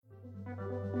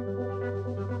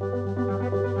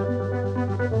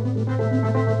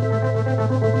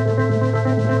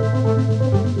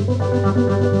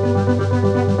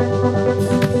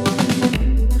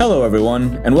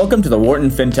everyone, and welcome to the Wharton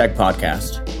FinTech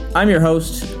Podcast. I'm your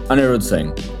host, Anirudh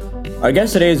Singh. Our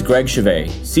guest today is Greg Chevet,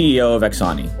 CEO of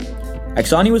Axoni.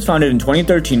 Axoni was founded in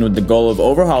 2013 with the goal of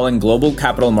overhauling global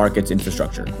capital markets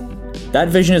infrastructure. That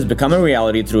vision has become a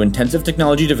reality through intensive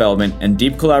technology development and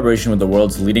deep collaboration with the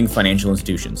world's leading financial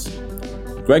institutions.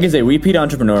 Greg is a repeat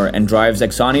entrepreneur and drives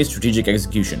Axoni's strategic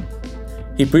execution.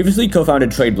 He previously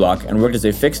co-founded TradeBlock and worked as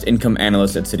a fixed income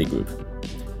analyst at Citigroup.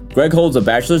 Greg holds a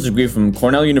bachelor's degree from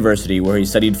Cornell University where he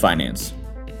studied finance.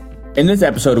 In this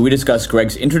episode, we discuss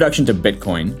Greg's introduction to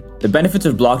Bitcoin, the benefits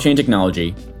of blockchain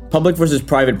technology, public versus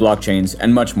private blockchains,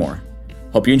 and much more.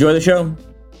 Hope you enjoy the show.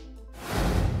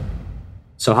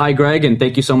 So hi, Greg, and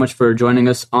thank you so much for joining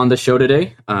us on the show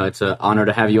today. It's an honor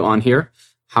to have you on here.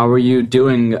 How are you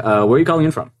doing? Where are you calling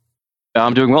in from?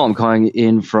 I'm doing well. I'm calling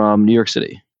in from New York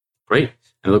City. Great.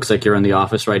 It looks like you're in the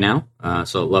office right now,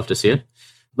 so love to see it.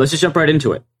 Let's just jump right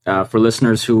into it. For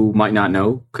listeners who might not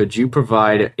know, could you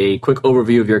provide a quick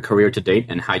overview of your career to date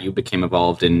and how you became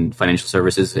involved in financial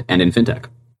services and in fintech?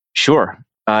 Sure.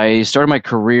 I started my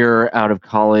career out of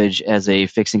college as a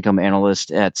fixed income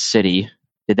analyst at Citi.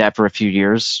 Did that for a few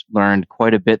years, learned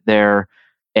quite a bit there,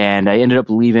 and I ended up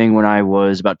leaving when I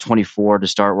was about 24 to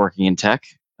start working in tech.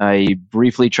 I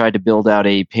briefly tried to build out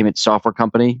a payment software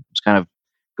company. It was kind of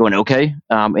going okay,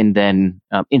 and then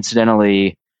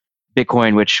incidentally,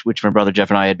 Bitcoin, which my brother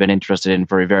Jeff and I had been interested in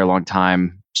for a very long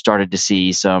time, started to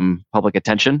see some public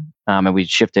attention, and we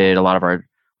shifted a lot of our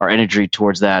energy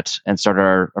towards that and started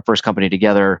our first company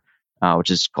together, which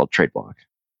is called TradeBlock.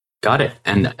 Got it.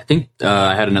 And I think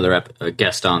I had another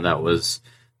guest on that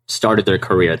started their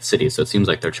career at Citi, so it seems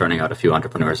like they're churning out a few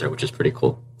entrepreneurs there, which is pretty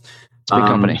cool. It's a big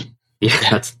company. Yeah,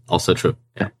 that's also true.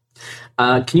 Yeah.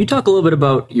 Can you talk a little bit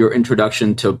about your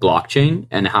introduction to blockchain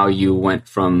and how you went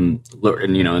from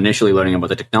initially learning about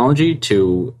the technology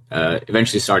to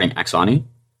eventually starting Axoni?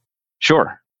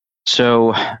 Sure.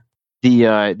 So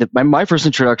my first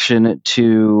introduction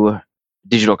to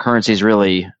digital currencies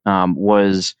really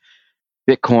was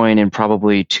Bitcoin in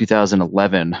probably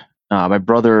 2011. My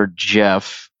brother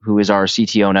Jeff, who is our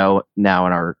CTO now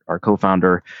and our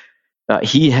co-founder,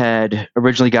 he had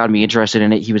originally gotten me interested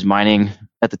in it. He was mining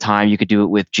at the time. You could do it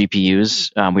with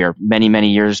GPUs. We are many,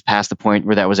 many years past the point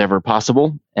where that was ever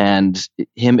possible. And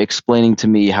him explaining to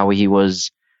me how he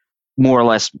was more or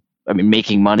less,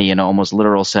 making money in an almost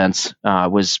literal sense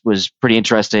was pretty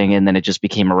interesting. And then it just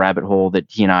became a rabbit hole that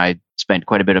he and I spent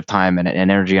quite a bit of time and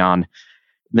energy on.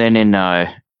 Then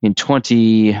in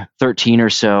 2013 or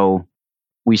so,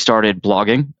 we started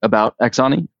blogging about about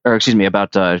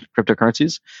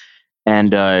cryptocurrencies.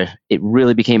 And it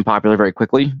really became popular very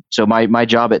quickly. So my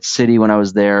job at Citi when I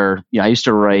was there, I used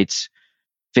to write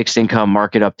fixed income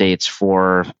market updates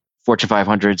for Fortune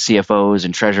 500 CFOs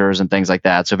and treasurers and things like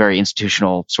that. So very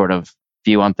institutional sort of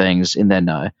view on things. And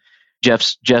then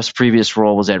Jeff's previous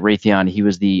role was at Raytheon. He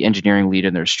was the engineering lead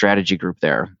in their strategy group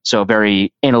there. So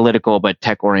very analytical but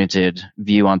tech-oriented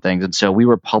view on things. And so we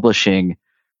were publishing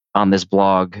on this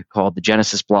blog called the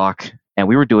Genesis Block. And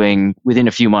we were doing, within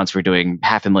a few months, we were doing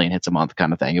 500,000 hits a month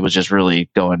kind of thing. It was just really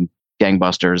going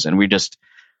gangbusters. And we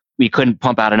couldn't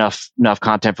pump out enough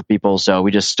content for people. So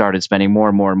we just started spending more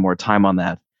and more time on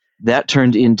that. That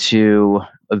turned into,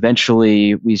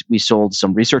 eventually, we sold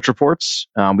some research reports.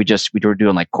 We were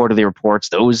doing like quarterly reports.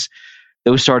 Those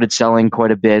started selling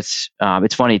quite a bit.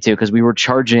 It's funny too, because we were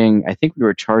charging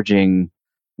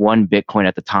one Bitcoin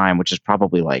at the time, which is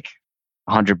probably like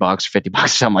 $100 or $50,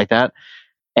 something like that.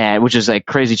 And which is like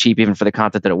crazy cheap even for the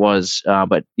content that it was,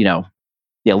 but a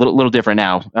little different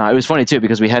now. It was funny too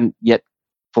because we hadn't yet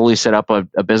fully set up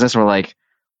a business. And we're like,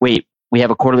 wait, we have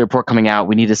a quarterly report coming out.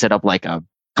 We need to set up like a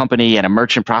company and a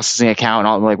merchant processing account. And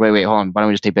all. I'm like, wait, hold on. Why don't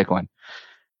we just take Bitcoin?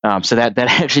 So that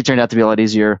actually turned out to be a lot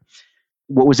easier.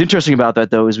 What was interesting about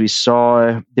that though is we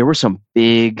saw there were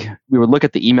we would look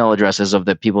at the email addresses of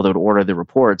the people that would order the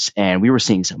reports, and we were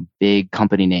seeing some big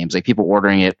company names, like people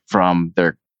ordering it from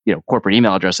their corporate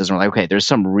email addresses. And we're like, okay, there's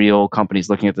some real companies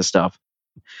looking at this stuff.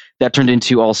 That turned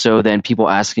into also then people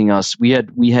asking us, we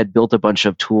had built a bunch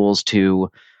of tools to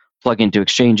plug into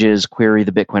exchanges, query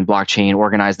the Bitcoin blockchain,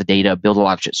 organize the data, build a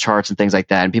lot of charts and things like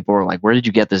that. And people were like, where did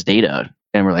you get this data?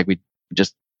 And we're like, we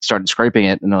just started scraping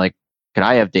it. And they're like, could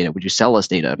I have data? Would you sell us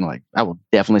data? And I'm like, I will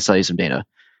definitely sell you some data.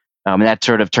 And that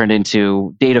sort of turned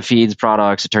into data feeds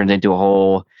products. It turned into a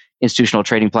whole institutional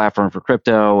trading platform for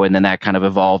crypto. And then that kind of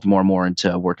evolved more and more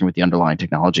into working with the underlying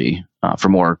technology for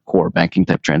more core banking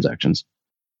type transactions.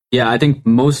 Yeah, I think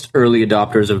most early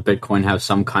adopters of Bitcoin have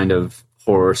some kind of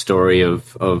horror story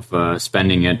of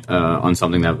spending it on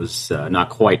something that was not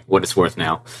quite what it's worth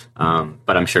now.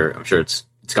 But I'm sure it's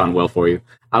it's gone well for you.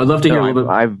 I would love to hear a little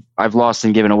bit. I've lost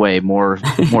and given away more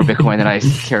Bitcoin than I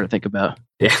care to think about.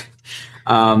 Yeah.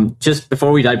 Just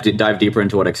before we dive deeper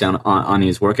into what Exani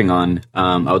is working on,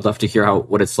 I would love to hear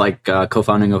what it's like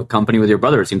co-founding a company with your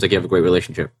brother. It seems like you have a great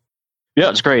relationship. Yeah,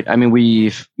 it's great. I mean,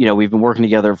 we've been working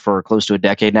together for close to a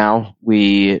decade now.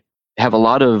 We have a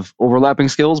lot of overlapping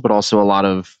skills, but also a lot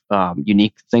of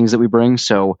unique things that we bring.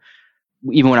 So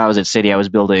even when I was at Citi, I was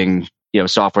building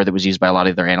software that was used by a lot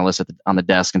of their analysts on the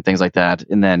desk and things like that.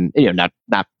 And then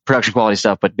not production quality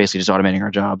stuff, but basically just automating our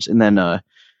jobs. And then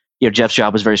Jeff's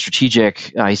job was very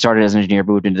strategic. He started as an engineer,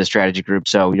 moved into the strategy group.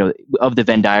 So of the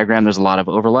Venn diagram, there's a lot of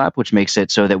overlap, which makes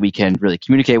it so that we can really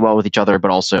communicate well with each other, but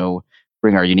also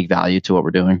bring our unique value to what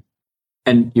we're doing.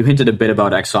 And you hinted a bit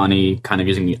about Exani kind of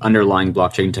using the underlying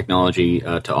blockchain technology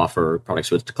to offer products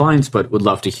to clients, but would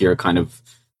love to hear kind of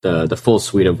the full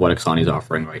suite of what Exani is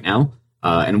offering right now,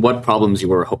 and what problems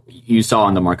you saw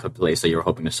in the marketplace that you were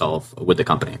hoping to solve with the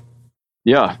company.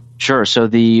 Yeah, sure. So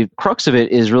the crux of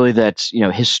it is really that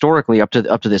historically up to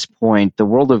this point, the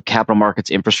world of capital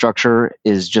markets infrastructure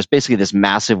is just basically this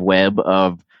massive web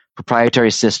of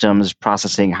proprietary systems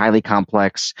processing highly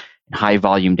complex and high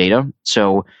volume data.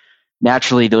 So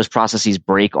naturally, those processes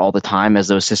break all the time as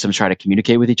those systems try to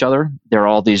communicate with each other. There are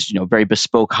all these, very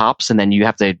bespoke hops, and then you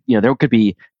have to, there could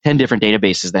be 10 different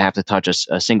databases that have to touch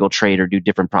a single trade or do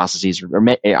different processes, or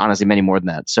honestly, many more than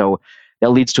that. So that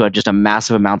leads to just a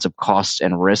massive amounts of costs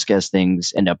and risk as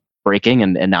things end up breaking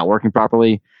and not working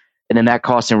properly. And then that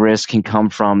cost and risk can come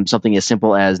from something as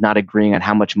simple as not agreeing on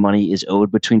how much money is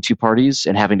owed between two parties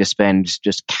and having to spend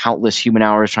just countless human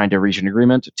hours trying to reach an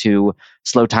agreement, to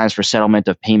slow times for settlement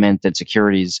of payment and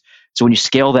securities. So when you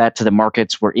scale that to the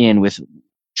markets we're in with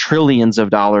trillions of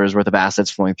dollars worth of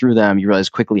assets flowing through them, you realize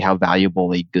quickly how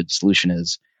valuable a good solution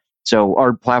is. So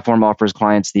our platform offers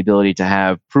clients the ability to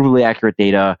have provably accurate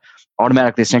data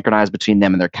automatically synchronized between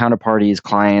them and their counterparties,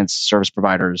 clients, service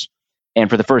providers. And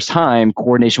for the first time,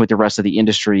 coordination with the rest of the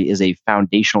industry is a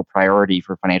foundational priority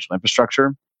for financial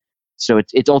infrastructure. So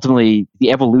it's ultimately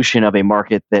the evolution of a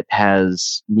market that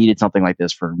has needed something like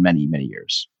this for many, many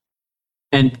years.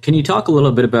 And can you talk a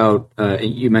little bit about,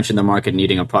 you mentioned the market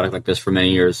needing a product like this for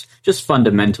many years. Just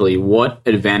fundamentally, what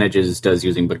advantages does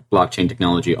using blockchain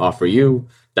technology offer you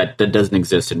that doesn't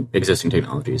exist in existing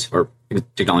technologies or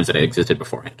technologies that existed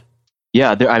beforehand?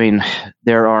 Yeah,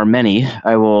 there are many.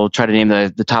 I will try to name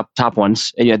the top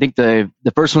ones. I think the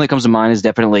first one that comes to mind is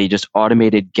definitely just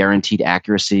automated guaranteed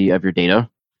accuracy of your data,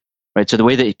 right? So the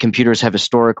way that computers have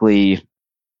historically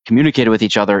communicated with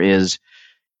each other is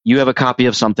you have a copy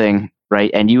of something, right?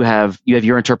 And you have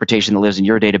your interpretation that lives in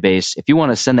your database. If you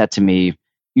want to send that to me,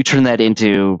 you turn that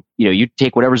into, you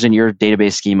take whatever's in your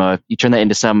database schema, you turn that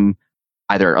into some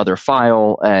either other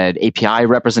file, an API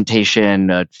representation,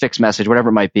 a fixed message, whatever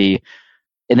it might be.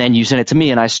 And then you send it to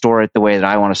me and I store it the way that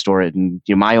I want to store it and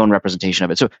do my own representation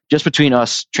of it. So just between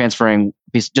us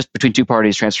just between two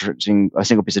parties transferring a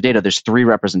single piece of data, there's 3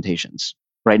 representations.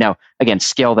 Right now, again,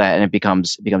 scale that and it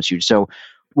becomes huge. So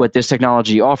what this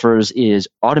technology offers is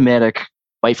automatic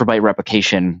byte for byte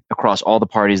replication across all the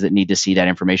parties that need to see that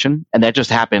information. And that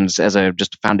just happens as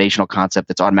just a foundational concept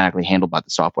that's automatically handled by the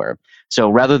software. So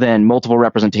rather than multiple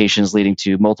representations leading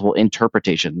to multiple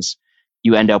interpretations,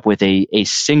 you end up with a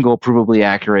single provably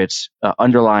accurate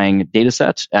underlying data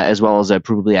set, as well as a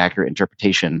provably accurate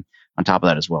interpretation on top of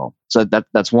that as well. So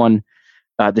that's one.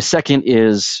 The second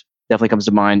definitely comes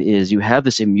to mind is you have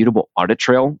this immutable audit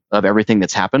trail of everything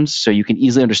that's happened. So you can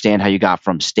easily understand how you got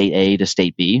from state A to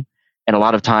state B. And a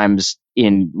lot of times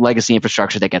in legacy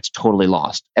infrastructure, that gets totally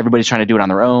lost. Everybody's trying to do it on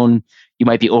their own. You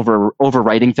might be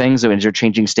overwriting things as you're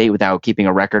changing state without keeping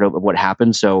a record of what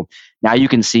happened. So now you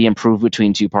can see and prove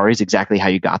between two parties exactly how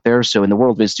you got there. So in the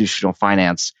world of institutional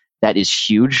finance, that is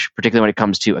huge, particularly when it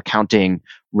comes to accounting,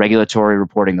 regulatory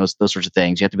reporting, those sorts of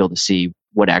things. You have to be able to see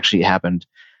what actually happened.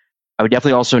 I would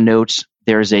definitely also note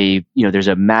there's a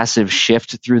massive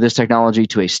shift through this technology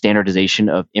to a standardization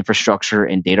of infrastructure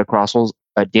and data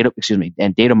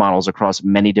models across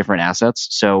many different assets.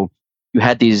 So you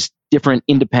had these different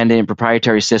independent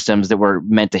proprietary systems that were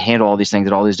meant to handle all these things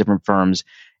at all these different firms.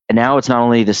 And now it's not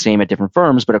only the same at different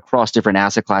firms, but across different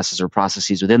asset classes or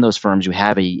processes within those firms, you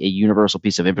have a universal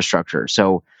piece of infrastructure.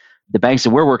 So the banks that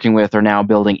we're working with are now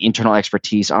building internal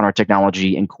expertise on our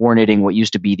technology and coordinating what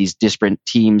used to be these disparate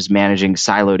teams managing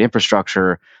siloed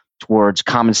infrastructure towards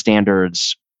common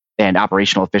standards and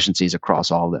operational efficiencies across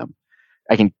all of them.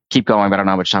 I can keep going, but I don't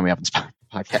know how much time we have in this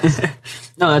podcast.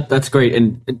 No, that's great.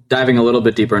 And diving a little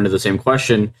bit deeper into the same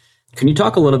question, can you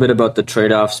talk a little bit about the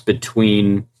trade-offs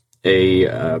between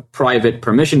a private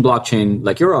permission blockchain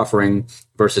like you're offering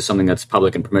versus something that's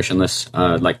public and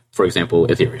permissionless, like, for example,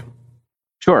 Ethereum?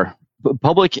 Sure.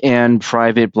 Public and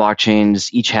private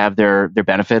blockchains each have their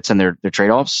benefits and their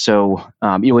trade-offs. So,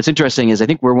 what's interesting is I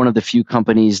think we're one of the few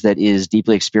companies that is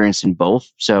deeply experienced in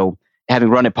both. So, having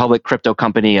run a public crypto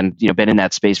company and been in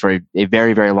that space for a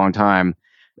very, very long time,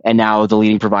 and now the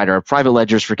leading provider of private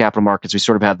ledgers for capital markets, we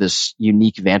sort of have this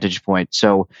unique vantage point.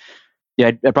 So, yeah,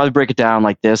 I'd probably break it down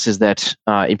like this: is that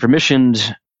in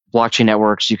permissioned blockchain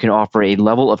networks, you can offer a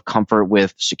level of comfort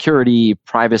with security,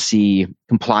 privacy,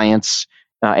 compliance,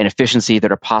 and efficiency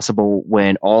that are possible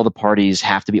when all the parties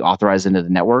have to be authorized into the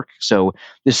network. So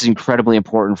this is incredibly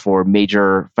important for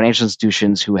major financial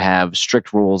institutions who have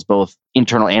strict rules, both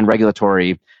internal and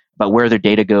regulatory, about where their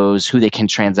data goes, who they can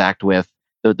transact with,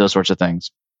 those sorts of things.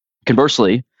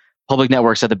 Conversely, public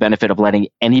networks have the benefit of letting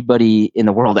anybody in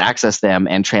the world access them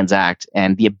and transact,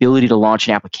 and the ability to launch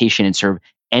an application and serve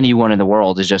anyone in the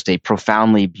world is just a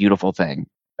profoundly beautiful thing.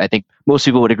 I think most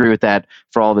people would agree with that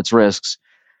for all of its risks.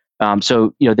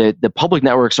 So the public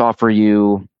networks offer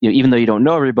you, even though you don't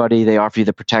know everybody, they offer you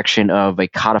the protection of a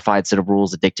codified set of rules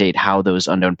that dictate how those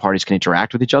unknown parties can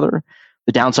interact with each other.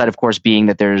 The downside, of course, being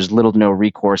that there's little to no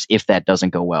recourse if that doesn't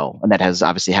go well, and that has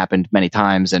obviously happened many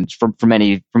times. And for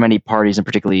many parties, and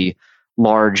particularly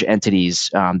large entities,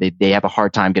 they have a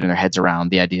hard time getting their heads around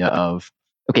the idea of,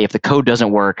 okay, if the code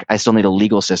doesn't work, I still need a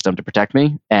legal system to protect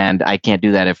me, and I can't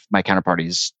do that if my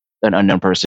counterparty's an unknown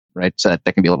person, right? So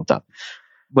that can be a little tough.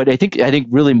 But I think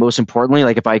really most importantly,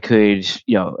 like if I could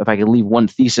leave one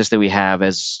thesis that we have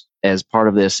as part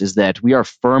of this, is that we are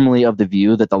firmly of the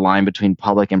view that the line between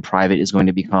public and private is going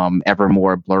to become ever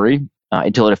more blurry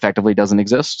until it effectively doesn't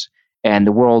exist. And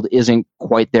the world isn't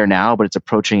quite there now, but it's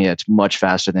approaching it much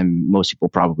faster than most people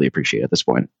probably appreciate at this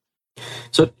point.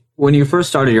 So when you first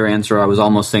started your answer, I was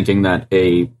almost thinking that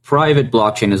a private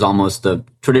blockchain is almost the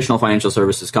traditional financial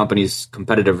services company's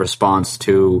competitive response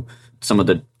to some of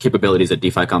the capabilities that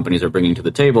DeFi companies are bringing to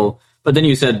the table. But then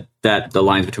you said that the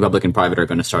lines between public and private are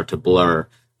going to start to blur.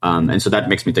 And so that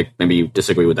makes me think maybe you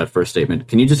disagree with that first statement.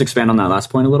 Can you just expand on that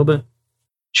last point a little bit?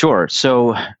 Sure.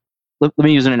 So let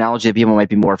me use an analogy that people might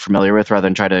be more familiar with rather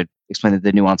than try to explain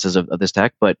the nuances of this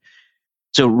tech. But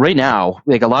so right now,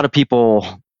 like a lot of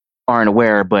people aren't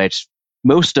aware, but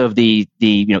most of the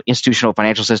institutional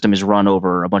financial system is run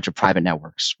over a bunch of private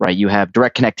networks, right? You have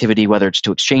direct connectivity, whether it's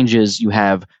to exchanges, you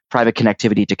have private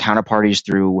connectivity to counterparties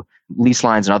through lease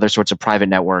lines and other sorts of private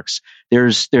networks.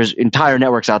 There's entire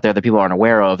networks out there that people aren't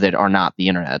aware of that are not the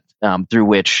internet, through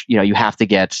which you have to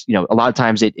get, a lot of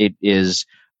times it is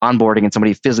onboarding and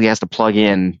somebody physically has to plug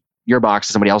in your box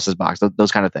to somebody else's box,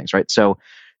 those kind of things, right? So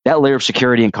that layer of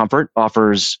security and comfort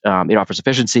offers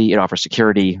efficiency, it offers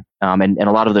security, and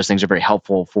a lot of those things are very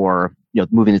helpful for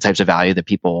moving the types of value that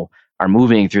people are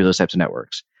moving through those types of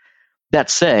networks.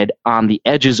 That said, on the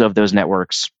edges of those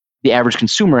networks, the average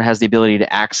consumer has the ability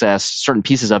to access certain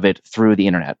pieces of it through the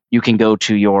internet. You can go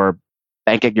to your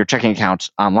checking account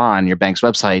online, your bank's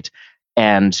website,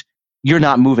 and you're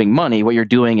not moving money. What you're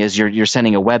doing is you're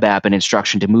sending a web app an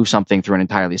instruction to move something through an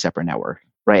entirely separate network,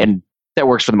 right? And that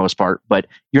works for the most part, but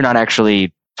you're not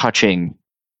actually touching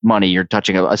money. You're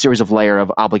touching a series of layer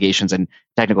of obligations and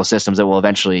technical systems that will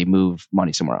eventually move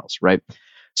money somewhere else, right?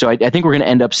 So I think we're going to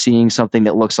end up seeing something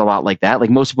that looks a lot like that. Like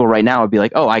most people right now would be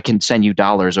like, oh, I can send you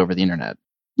dollars over the internet.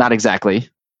 Not exactly,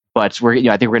 but I think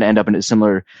we're going to end up in a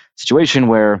similar situation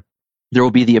where there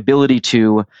will be the ability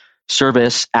to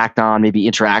service, act on, maybe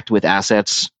interact with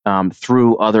assets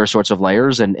through other sorts of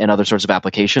layers and other sorts of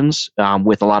applications,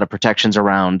 with a lot of protections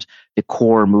around the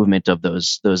core movement of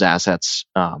those assets,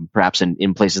 perhaps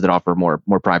in places that offer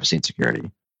more privacy and security.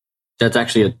 That's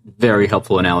actually a very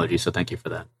helpful analogy, so thank you for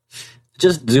that.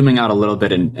 Just zooming out a little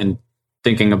bit and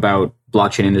thinking about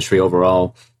blockchain industry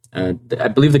overall, I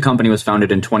believe the company was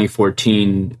founded in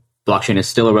 2014. Blockchain is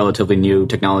still a relatively new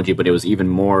technology, but it was even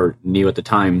more new at the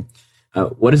time.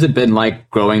 What has it been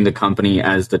like growing the company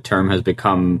as the term has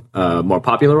become more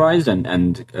popularized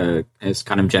and has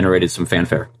kind of generated some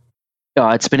fanfare?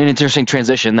 It's been an interesting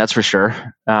transition, that's for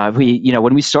sure.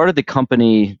 When we started the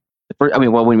company,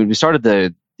 when we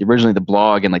started originally the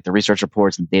blog and like the research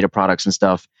reports and data products and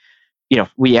stuff,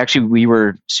 we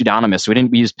were pseudonymous.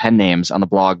 We used pen names on the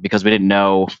blog because we didn't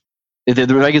know the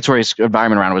regulatory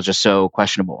environment around it was just so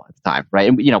questionable at the time, right?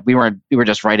 And we were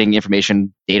just writing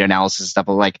information, data analysis stuff,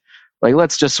 but like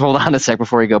let's just hold on a sec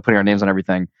before we go putting our names on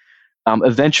everything.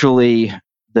 Eventually,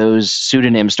 those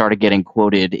pseudonyms started getting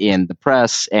quoted in the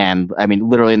press and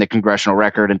literally in the congressional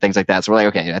record and things like that. So we're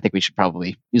like, okay, I think we should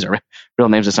probably use our real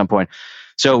names at some point.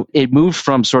 So it moved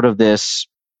from sort of this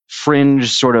fringe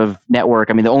sort of network.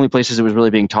 I mean, the only places it was really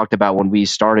being talked about when we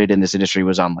started in this industry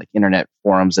was on like internet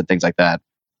forums and things like that.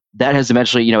 That has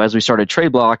eventually, as we started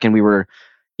TradeBlock and we were,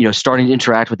 starting to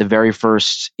interact with the very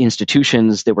first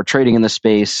institutions that were trading in the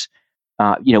space,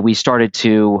 we started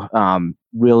to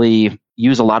really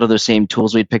use a lot of those same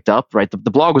tools we'd picked up, right? The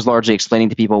blog was largely explaining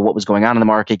to people what was going on in the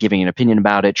market, giving an opinion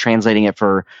about it, translating it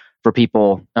for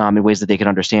people in ways that they could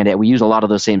understand it. We use a lot of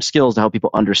those same skills to help people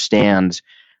understand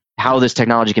how this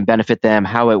technology can benefit them,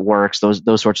 how it works,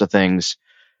 those sorts of things.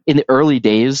 In the early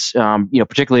days,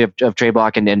 particularly of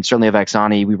TradeBlock and certainly of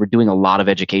Axani, we were doing a lot of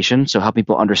education. So help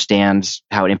people understand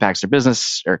how it impacts their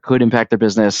business or could impact their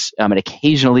business. And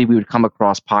occasionally we would come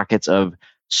across pockets of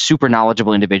super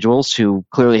knowledgeable individuals who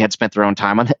clearly had spent their own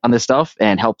time on this stuff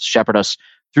and helped shepherd us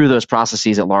through those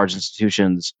processes at large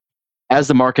institutions. As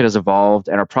the market has evolved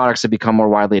and our products have become more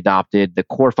widely adopted, the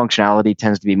core functionality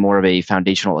tends to be more of a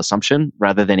foundational assumption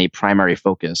rather than a primary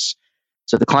focus.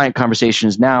 So the client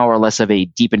conversations now are less of a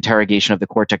deep interrogation of the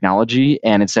core technology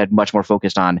and instead much more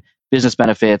focused on business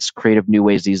benefits, creative new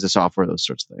ways to use the software, those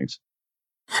sorts of things.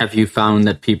 Have you found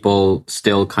that people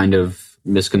still kind of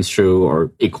misconstrue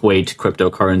or equate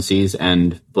cryptocurrencies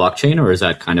and blockchain, or is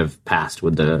that kind of past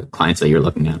with the clients that you're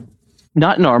looking at?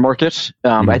 Not in our market.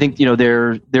 I think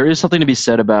there is something to be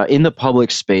said about in the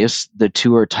public space. The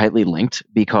two are tightly linked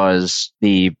because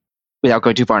without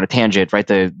going too far on a tangent, right?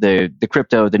 The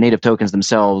crypto, the native tokens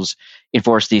themselves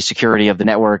enforce the security of the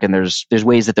network, and there's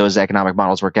ways that those economic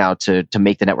models work out to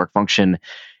make the network function.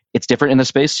 It's different in the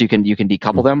space, so you can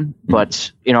decouple them. But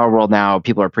in our world now,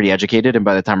 people are pretty educated, and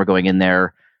by the time we're going in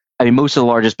there, I mean, most of the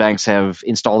largest banks have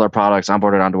installed our products,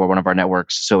 onboarded onto one of our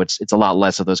networks, so it's a lot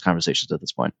less of those conversations at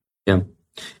this point. Yeah.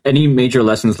 Any major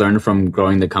lessons learned from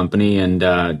growing the company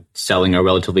and selling a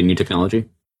relatively new technology?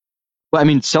 Well, I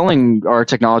mean, selling our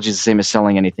technology is the same as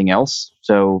selling anything else.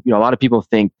 So, a lot of people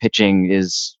think pitching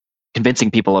is convincing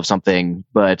people of something,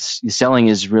 but selling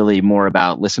is really more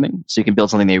about listening. So you can build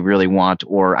something they really want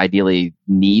or ideally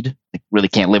need, like really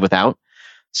can't live without.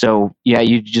 So, yeah,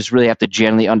 you just really have to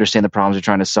genuinely understand the problems you're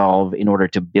trying to solve in order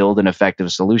to build an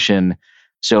effective solution.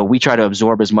 So we try to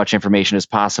absorb as much information as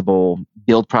possible,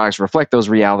 build products, reflect those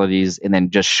realities, and then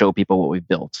just show people what we've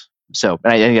built. So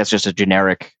I think that's just a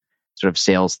generic sort of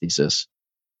sales thesis.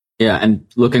 Yeah, and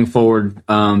looking forward,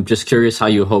 just curious how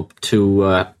you hope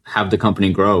to have the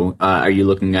company grow. Are you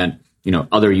looking at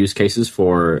other use cases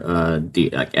for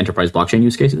the enterprise blockchain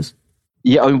use cases?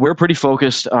 Yeah, I mean, we're pretty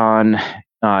focused on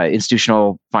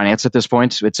institutional finance at this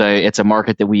point. It's a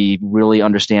market that we really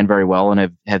understand very well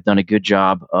and have done a good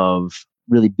job of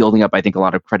really building up, I think, a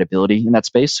lot of credibility in that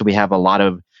space. So we have a lot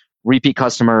of repeat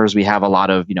customers. We have a lot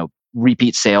of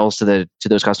repeat sales to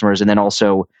those customers, and then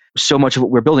also so much of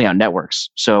what we're building out networks.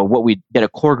 So what we get a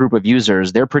core group of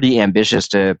users, they're pretty ambitious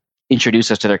to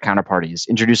introduce us to their counterparties,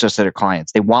 introduce us to their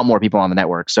clients. They want more people on the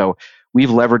network. So we've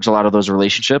leveraged a lot of those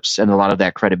relationships and a lot of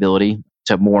that credibility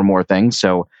to more and more things.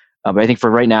 So but I think for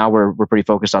right now, we're pretty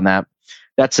focused on that.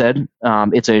 That said,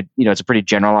 it's a pretty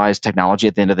generalized technology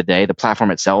at the end of the day. The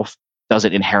platform itself is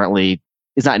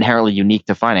not inherently unique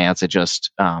to finance. It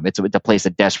just it's a place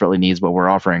that desperately needs what we're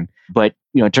offering. But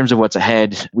in terms of what's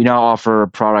ahead, we now offer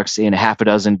products in half a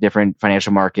dozen different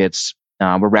financial markets.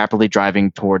 We're rapidly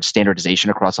driving towards standardization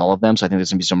across all of them. So I think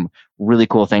there's going to be some really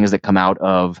cool things that come out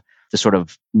of the sort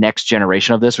of next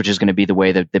generation of this, which is going to be the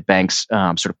way that the banks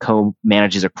sort of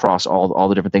co-manages across all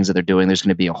the different things that they're doing. There's going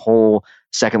to be a whole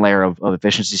second layer of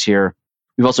efficiencies here.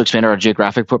 We've also expanded our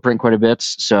geographic footprint quite a bit.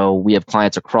 So we have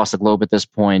clients across the globe at this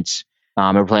point.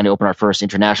 And we're planning to open our first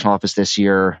international office this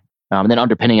year. And then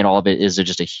underpinning it all of it is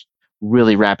just a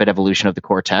really rapid evolution of the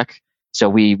core tech. So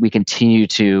we continue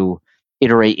to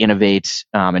iterate, innovate,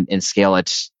 and scale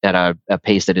it at a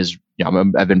pace that is,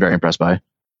 I've been very impressed by.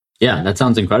 Yeah, that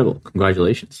sounds incredible.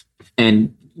 Congratulations.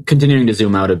 And continuing to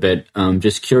zoom out a bit,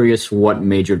 just curious what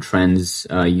major trends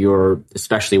you're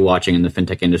especially watching in the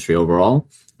fintech industry overall,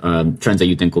 trends that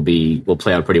you think will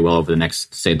play out pretty well over the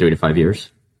next, say, 3 to 5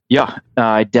 years. Yeah,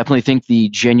 I definitely think the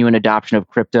genuine adoption of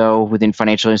crypto within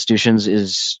financial institutions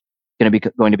is going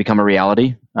to become a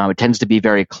reality. It tends to be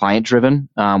very client driven,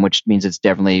 which means it's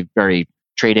definitely very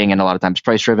trading and a lot of times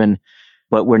price driven.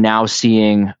 But we're now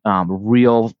seeing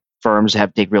real firms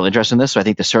take real interest in this. So I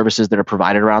think the services that are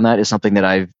provided around that is something that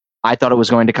I thought it was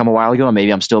going to come a while ago, and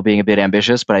maybe I'm still being a bit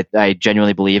ambitious, but I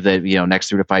genuinely believe that next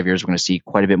 3 to 5 years we're going to see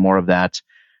quite a bit more of that.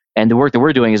 And the work that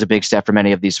we're doing is a big step for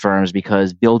many of these firms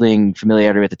because building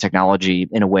familiarity with the technology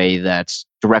in a way that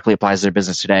directly applies to their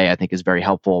business today, I think, is very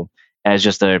helpful. As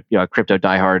just a crypto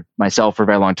diehard myself for a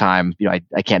very long time,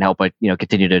 I can't help but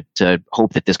continue to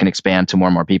hope that this can expand to more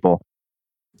and more people.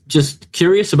 Just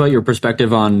curious about your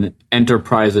perspective on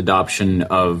enterprise adoption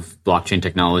of blockchain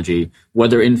technology,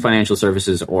 whether in financial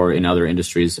services or in other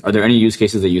industries. Are there any use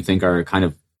cases that you think are kind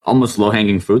of almost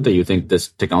low-hanging fruit that you think this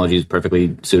technology is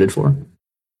perfectly suited for?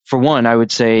 For one, I would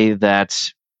say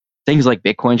that things like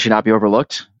Bitcoin should not be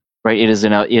overlooked, right? It is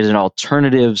an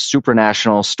alternative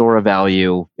supranational store of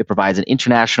value. It provides an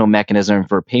international mechanism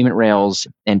for payment rails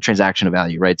and transaction of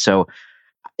value, right? So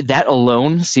that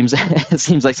alone seems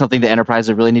like something that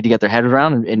enterprises really need to get their head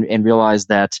around and realize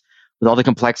that with all the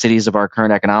complexities of our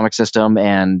current economic system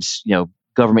and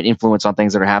government influence on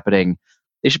things that are happening,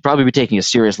 they should probably be taking a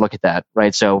serious look at that,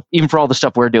 right? So even for all the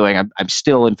stuff we're doing, I'm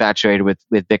still infatuated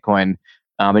with Bitcoin,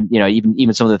 and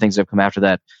even some of the things that have come after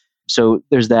that. So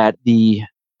there's that.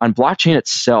 On blockchain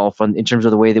itself, in terms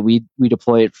of the way that we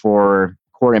deploy it for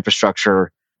core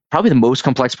infrastructure, probably the most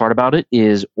complex part about it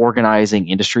is organizing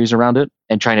industries around it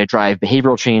and trying to drive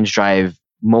behavioral change, drive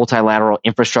multilateral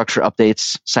infrastructure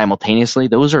updates simultaneously.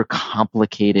 Those are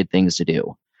complicated things to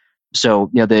do.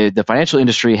 So, the financial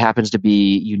industry happens to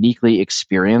be uniquely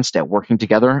experienced at working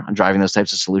together on driving those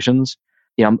types of solutions.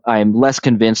 I'm less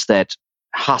convinced that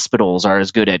hospitals are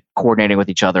as good at coordinating with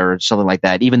each other or something like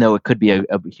that, even though it could be a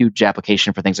huge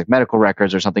application for things like medical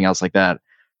records or something else like that.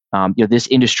 This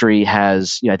industry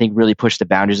has, I think, really pushed the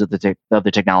boundaries of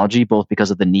the technology, both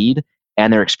because of the need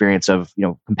and their experience of,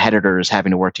 competitors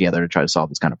having to work together to try to solve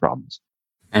these kind of problems.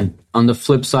 And on the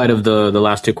flip side of the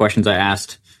last two questions I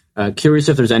asked, curious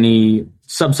if there's any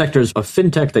subsectors of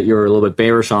fintech that you're a little bit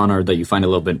bearish on or that you find a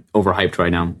little bit overhyped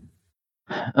right now.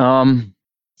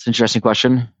 It's an interesting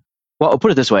question. Well, I'll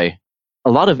put it this way. A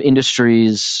lot of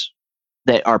industries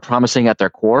that are promising at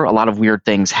their core, a lot of weird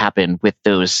things happen with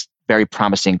those very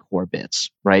promising core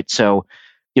bits, right? So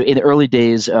in the early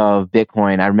days of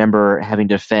Bitcoin, I remember having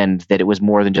to defend that it was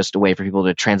more than just a way for people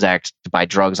to transact to buy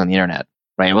drugs on the internet,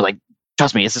 right? It was like,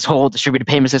 trust me, it's this whole distributed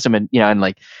payment system, and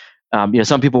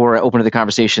some people were open to the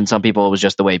conversation. Some people, it was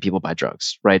just the way people buy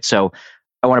drugs, right? So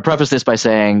I want to preface this by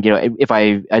saying, if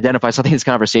I identify something in this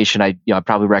conversation, I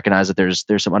probably recognize that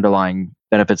there's some underlying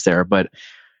benefits there, but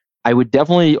I would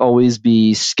definitely always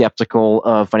be skeptical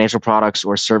of financial products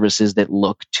or services that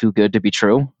look too good to be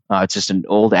true. It's just an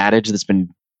old adage that's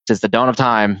been since the dawn of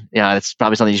time. It's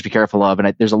probably something you should be careful of.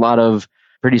 And there's a lot of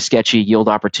pretty sketchy yield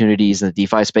opportunities in the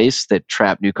DeFi space that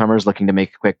trap newcomers looking to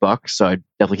make a quick buck. So I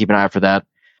definitely keep an eye out for that.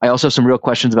 I also have some real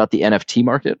questions about the NFT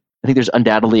market. I think there's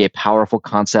undoubtedly a powerful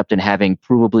concept in having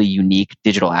provably unique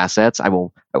digital assets. I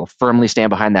will firmly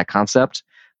stand behind that concept,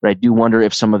 but I do wonder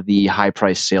if some of the high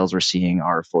price sales we're seeing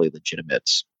are fully legitimate.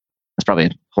 That's probably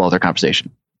a whole other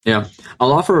conversation. Yeah.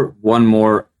 I'll offer one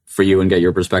more for you and get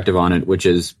your perspective on it, which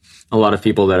is a lot of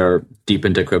people that are deep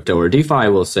into crypto or DeFi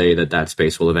will say that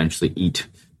space will eventually eat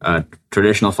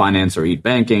traditional finance or eat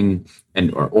banking,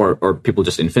 and or people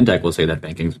just in fintech will say that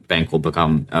bank will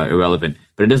become irrelevant.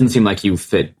 But it doesn't seem like you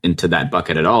fit into that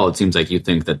bucket at all. It seems like you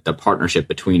think that the partnership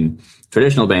between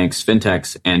traditional banks,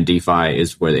 fintechs, and DeFi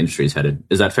is where the industry is headed.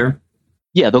 Is that fair?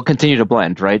 Yeah, they'll continue to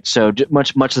blend, right? So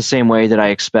much the same way that I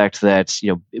expect that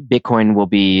Bitcoin will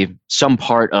be some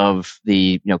part of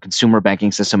the consumer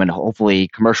banking system and hopefully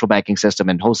commercial banking system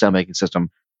and wholesale banking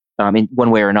system. In one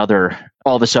way or another,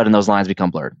 all of a sudden those lines become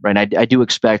blurred, right? And I do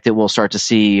expect that we'll start to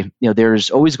see,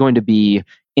 there's always going to be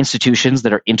institutions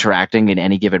that are interacting in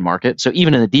any given market. So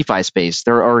even in the DeFi space,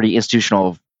 there are already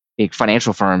institutional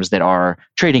financial firms that are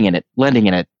trading in it, lending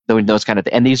in it, those kind of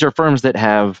things. And these are firms that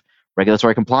have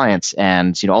regulatory compliance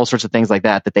and all sorts of things like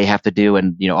that they have to do,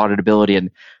 and auditability,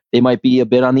 and they might be a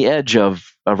bit on the edge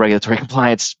of regulatory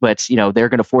compliance, but they're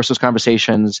going to force those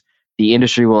conversations. The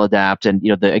industry will adapt, and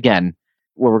again,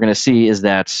 what we're going to see is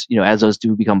that as those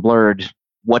do become blurred,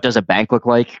 what does a bank look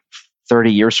like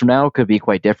 30 years from now could be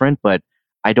quite different. But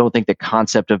I don't think the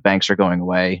concept of banks are going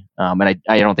away, and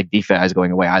I don't think DeFi is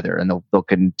going away either, and they'll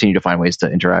continue to find ways to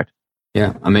interact.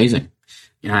 Yeah, amazing.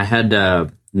 I had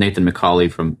Nathan McCauley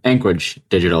from Anchorage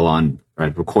Digital on,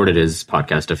 recorded his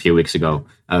podcast a few weeks ago.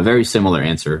 A very similar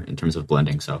answer in terms of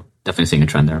blending, so definitely seeing a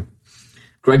trend there.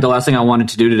 Greg, the last thing I wanted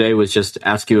to do today was just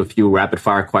ask you a few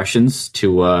rapid-fire questions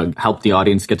to help the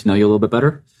audience get to know you a little bit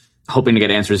better. Hoping to get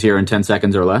answers here in 10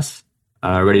 seconds or less.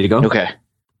 Ready to go? Okay,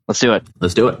 let's do it.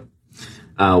 Let's do it.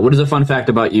 What is a fun fact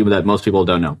about you that most people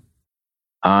don't know?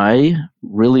 I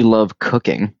really love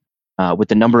cooking. With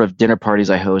the number of dinner parties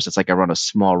I host, it's like I run a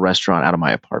small restaurant out of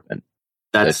my apartment.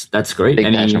 That's great.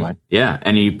 Big passion of mine. Yeah.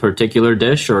 Any particular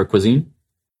dish or cuisine?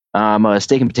 I'm a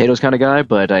steak and potatoes kind of guy,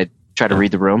 but I try to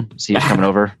read the room, see who's coming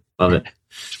over. Love it.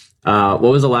 What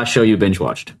was the last show you binge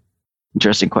watched?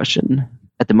 Interesting question.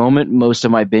 At the moment, most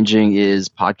of my binging is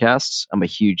podcasts. I'm a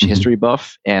huge history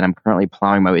buff, and I'm currently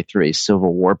plowing my way through a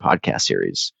Civil War podcast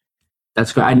series.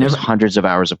 That's great. There's hundreds of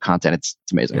hours of content. It's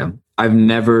amazing. Yeah. I've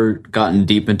never gotten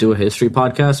deep into a history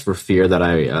podcast for fear that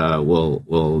I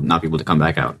will not be able to come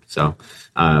back out. So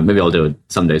maybe I'll do it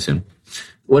someday soon.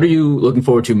 What are you looking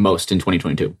forward to most in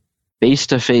 2022?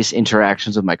 Face-to-face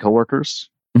interactions with my coworkers.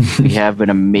 We have an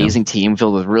amazing team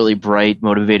filled with really bright,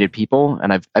 motivated people,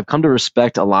 and I've come to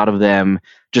respect a lot of them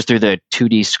just through the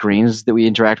 2D screens that we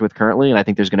interact with currently. And I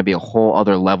think there's going to be a whole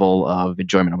other level of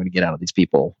enjoyment I'm going to get out of these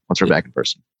people once we're back in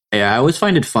person. Yeah, I always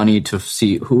find it funny to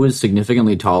see who is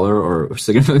significantly taller or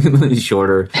significantly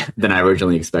shorter than I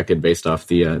originally expected based off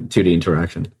the 2D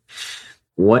interaction.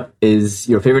 What is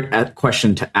your favorite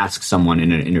question to ask someone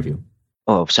in an interview?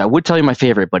 Oh, so I would tell you my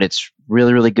favorite, but it's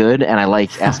really, really good. And I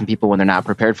like asking people when they're not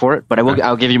prepared for it. But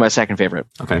I'll give you my second favorite.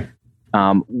 Okay.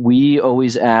 We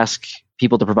always ask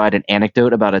people to provide an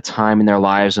anecdote about a time in their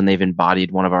lives when they've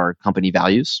embodied one of our company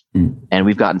values. And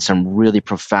we've gotten some really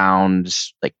profound,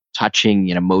 like touching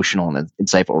and emotional and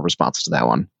insightful responses to that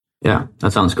one. Yeah,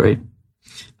 that sounds great.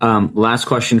 Last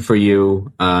question for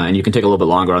you, and you can take a little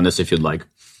bit longer on this if you'd like.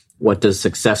 What does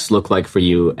success look like for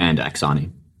you and Axani?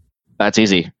 That's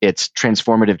easy. It's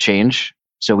transformative change.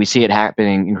 So we see it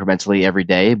happening incrementally every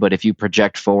day. But if you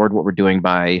project forward what we're doing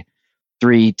by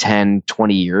 3, 10,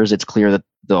 20 years, it's clear that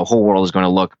the whole world is going to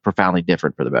look profoundly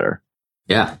different for the better.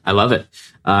 Yeah, I love it.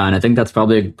 And I think that's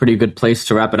probably a pretty good place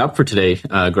to wrap it up for today,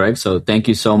 Greg. So thank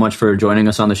you so much for joining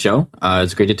us on the show.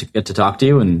 It's great to get to talk to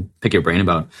you and pick your brain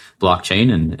about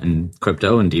blockchain and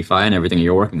crypto and DeFi and everything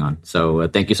you're working on. So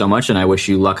thank you so much, and I wish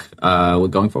you luck with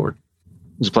going forward.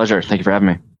 It was a pleasure. Thank you for having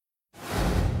me.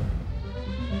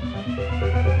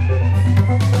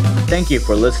 Thank you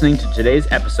for listening to today's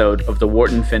episode of the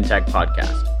Wharton FinTech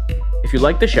Podcast. If you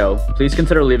like the show, please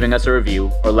consider leaving us a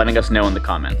review or letting us know in the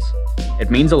comments.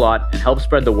 It means a lot and helps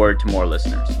spread the word to more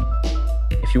listeners.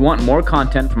 If you want more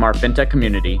content from our FinTech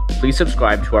community, please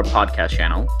subscribe to our podcast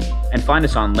channel and find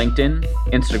us on LinkedIn,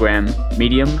 Instagram,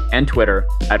 Medium, and Twitter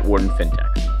at Wharton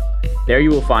FinTech. There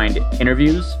you will find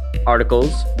interviews,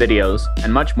 articles, videos,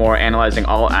 and much more analyzing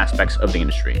all aspects of the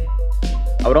industry.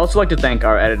 I would also like to thank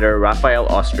our editor, Raphael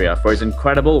Austria, for his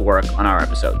incredible work on our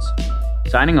episodes.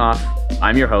 Signing off,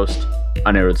 I'm your host,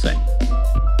 Anirudh Singh.